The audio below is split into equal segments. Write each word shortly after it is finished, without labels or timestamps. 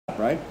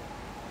right?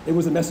 It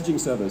was a messaging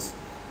service.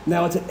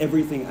 Now it's an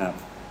everything app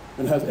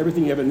and has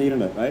everything you ever need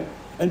in it, right?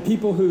 And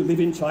people who live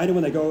in China,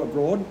 when they go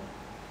abroad,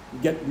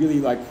 get really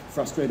like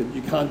frustrated.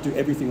 You can't do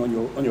everything on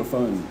your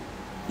phone.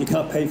 You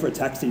can't pay for a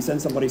taxi,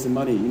 send somebody some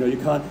money. You know, you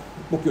can't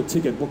book your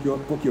ticket, book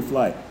your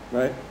flight,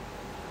 right?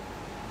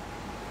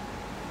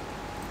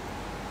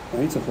 I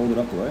need to hold it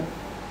up, do I?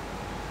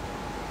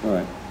 All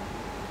right.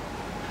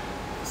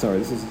 Sorry,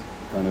 this is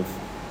kind of,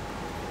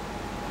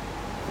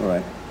 all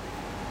right.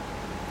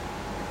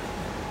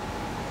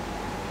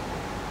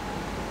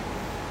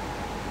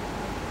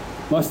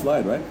 Nice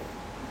slide, right?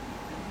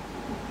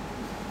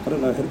 I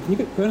don't know, can you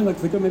go and like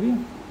click on maybe?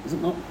 Is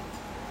it not?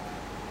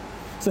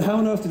 So how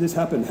on earth did this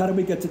happen? How did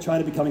we get to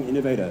China becoming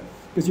Innovator?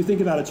 Because you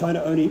think about it,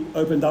 China only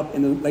opened up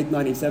in the late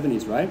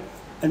 1970s, right?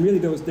 And really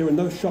there were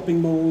no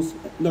shopping malls,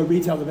 no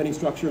retail of any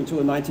structure until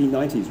the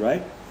 1990s,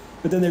 right?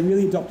 But then they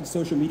really adopted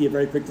social media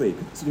very quickly.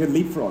 So you had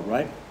leapfrog,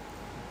 right?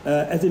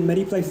 As in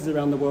many places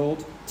around the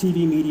world,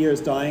 TV media is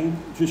dying,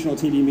 traditional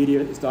TV media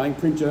is dying,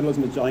 print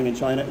journalism is dying in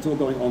China, it's all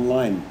going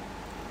online.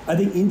 I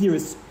think India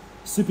is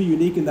super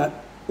unique in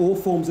that all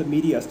forms of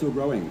media are still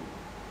growing.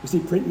 You see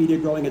print media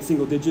growing at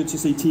single digits, you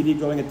see TV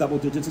growing at double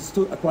digits. It's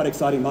still a quite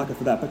exciting market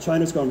for that, but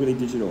China's gone really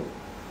digital.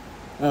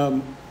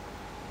 And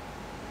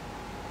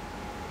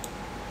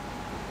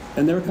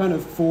there are kind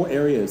of four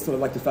areas, sort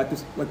of like the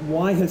factors, like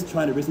why has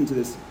China risen to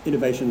this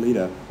innovation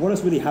leader? What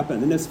has really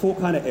happened? And there's four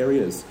kind of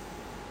areas.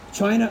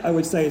 China, I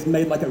would say, has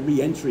made like a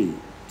re-entry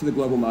to the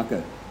global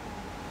market.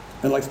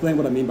 And I'll explain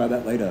what I mean by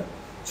that later.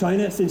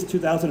 China, since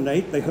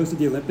 2008, they hosted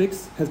the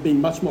Olympics, has been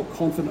much more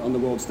confident on the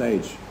world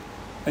stage.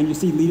 And you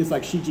see leaders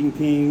like Xi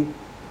Jinping,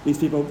 these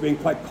people being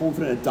quite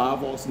confident at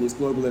Davos and these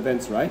global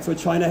events, right? So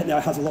China now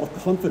has a lot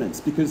of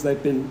confidence because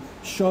they've been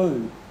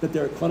shown that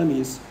their economy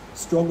is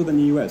stronger than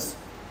the US.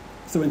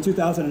 So in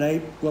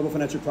 2008, global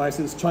financial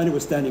crisis, China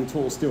was standing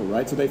tall still,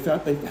 right? So they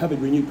have a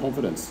renewed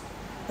confidence.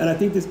 And I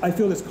feel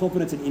there's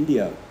confidence in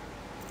India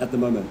at the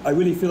moment. I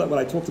really feel that when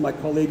I talk to my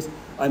colleagues,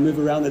 I move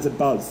around, there's a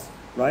buzz,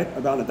 right,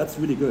 around it. That's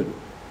really good.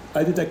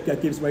 I think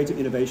that gives way to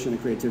innovation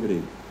and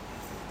creativity.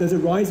 There's a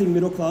rising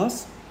middle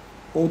class,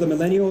 or the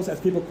millennials, as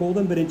people call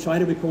them, but in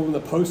China we call them the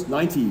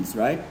post-90s,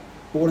 right?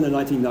 Born in the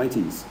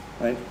 1990s,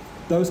 right?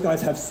 Those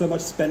guys have so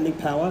much spending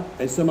power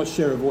and so much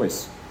share of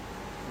voice.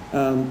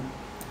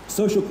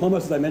 Social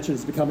commerce, as I mentioned,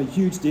 has become a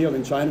huge deal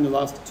in China in the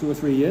last 2 or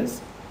 3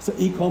 years. So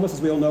e-commerce, as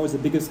we all know,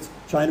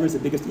 China is the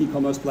biggest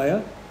e-commerce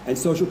player, and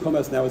social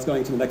commerce now is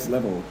going to the next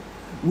level.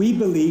 We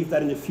believe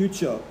that in the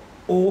future,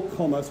 all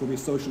commerce will be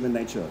social in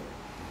nature.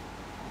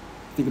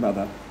 Think about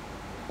that.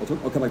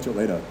 I'll come back to it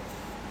later.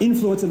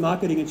 Influencer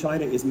marketing in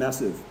China is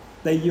massive.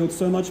 They yield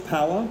so much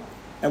power,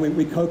 and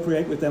we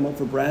co-create with them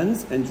for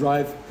brands and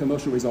drive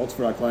commercial results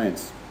for our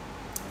clients.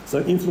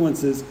 So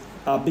influencers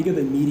are bigger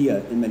than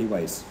media in many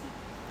ways,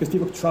 because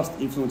people trust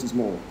influencers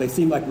more. They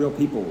seem like real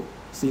people,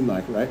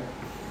 right?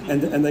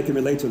 And they can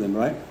relate to them,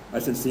 right? I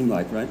said seem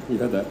like, right? You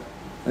heard that?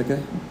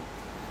 Okay.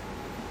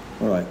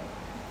 All right.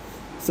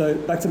 So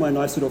back to my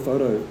nice little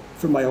photo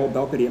from my old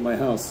balcony at my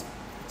house.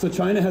 So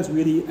China has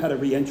really had a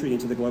re-entry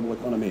into the global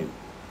economy.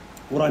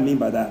 What do I mean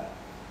by that?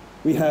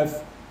 We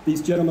have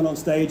these gentlemen on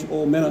stage,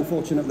 all men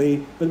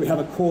unfortunately, but we have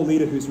a core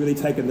leader who's really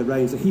taken the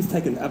reins. So he's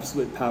taken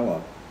absolute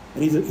power.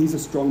 And he's a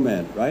strong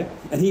man, right?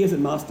 And he has a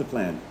master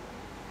plan.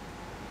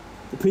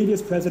 The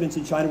previous presidents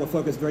in China were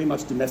focused very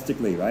much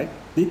domestically, right?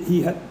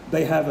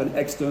 They have an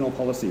external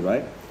policy,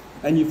 right?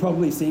 And you've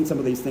probably seen some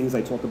of these things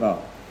they talk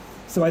about.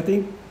 So I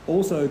think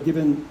also,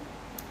 given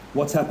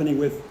what's happening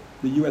with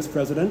the US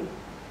president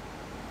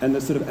and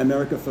the sort of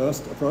America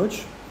first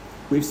approach,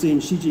 we've seen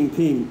Xi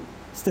Jinping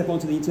step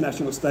onto the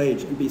international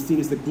stage and be seen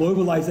as the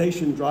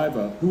globalization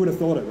driver. Who would have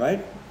thought it,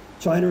 right?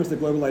 China is the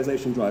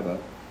globalization driver.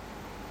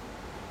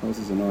 Oh, this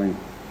is annoying.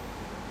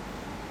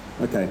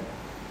 Okay.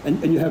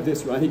 And you have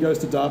this, right? He goes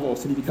to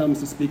Davos and he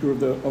becomes the speaker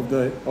of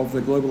the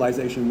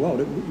globalization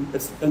world.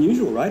 It's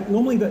unusual, right?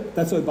 Normally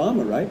that's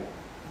Obama, right?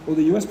 Or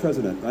the US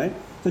president, right?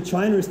 So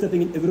China is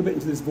stepping a little bit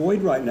into this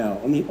void right now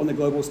on the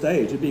global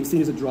stage and being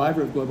seen as a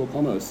driver of global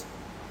commerce.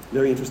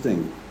 Very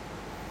interesting.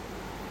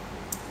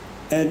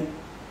 And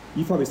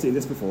you've probably seen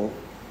this before.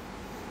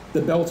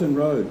 The Belt and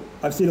Road.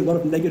 I've seen a lot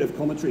of negative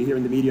commentary here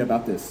in the media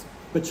about this.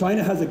 But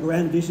China has a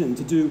grand vision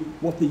to do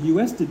what the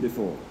US did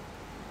before.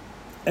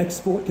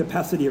 Export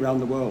capacity around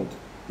the world,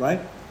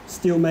 right?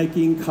 Steel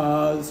making,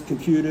 cars,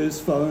 computers,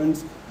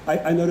 phones.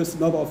 I noticed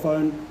mobile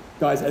phone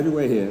guys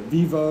everywhere here.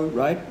 Vivo,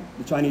 right?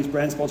 The Chinese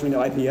brand sponsoring the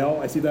IPL.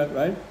 I see that,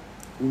 right?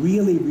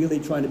 Really, really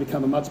trying to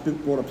become a much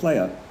broader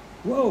player.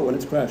 Whoa, and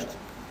it's crashed.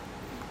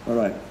 All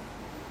right.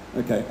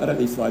 Okay, I don't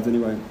need slides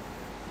anyway.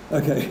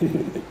 Okay,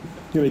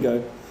 here we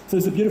go. So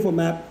it's a beautiful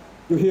map.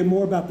 You'll hear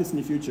more about this in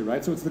the future,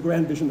 right? So it's the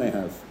grand vision they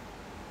have,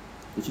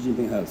 that Xi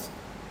Jinping has.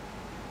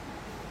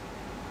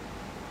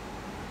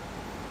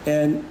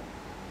 And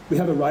we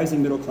have a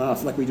rising middle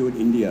class like we do in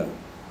India,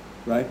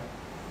 right?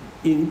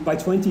 By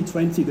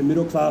 2020, the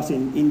middle class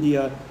in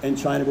India and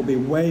China will be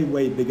way,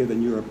 way bigger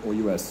than Europe or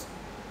US.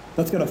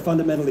 That's going to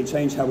fundamentally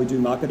change how we do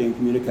marketing and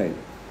communicate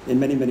in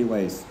many, many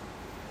ways.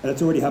 And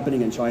it's already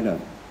happening in China.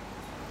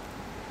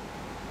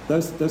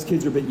 Those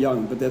kids are a bit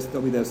young, but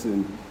they'll be there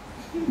soon.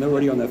 They're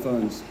already on their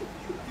phones,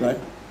 right?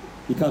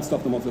 You can't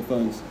stop them off their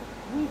phones.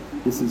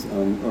 This is,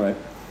 all right.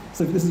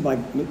 So this is my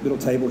little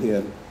table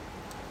here.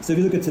 So if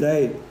you look at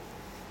today,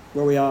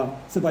 where we are,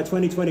 so by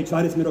 2020,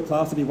 China's middle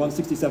class will be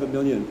 167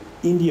 million,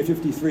 India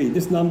 53.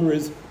 This number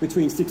is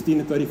between 16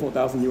 and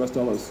 34,000 US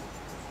dollars.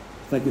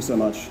 Thank you so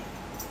much.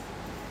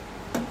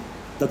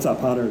 That's our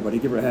partner, everybody.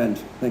 Give her a hand.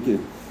 Thank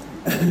you.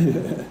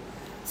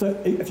 So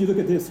if you look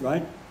at this,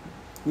 right?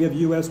 We have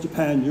US,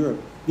 Japan,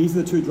 Europe. These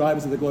are the two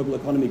drivers of the global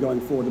economy going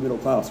forward, the middle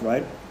class,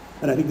 right?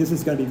 And I think this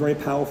is going to be very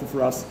powerful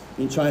for us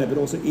in China, but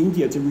also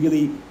India, to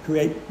really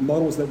create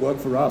models that work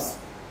for us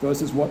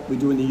versus what we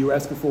do in the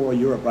US before or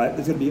Europe, right?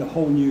 There's going to be a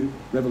whole new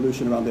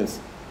revolution around this.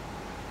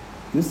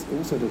 This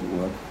also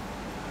doesn't work.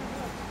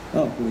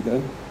 Oh, here we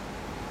go.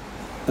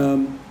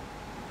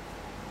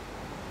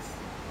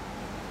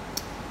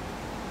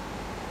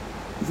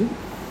 Is it?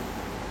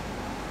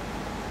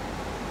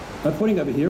 I'm pointing over here.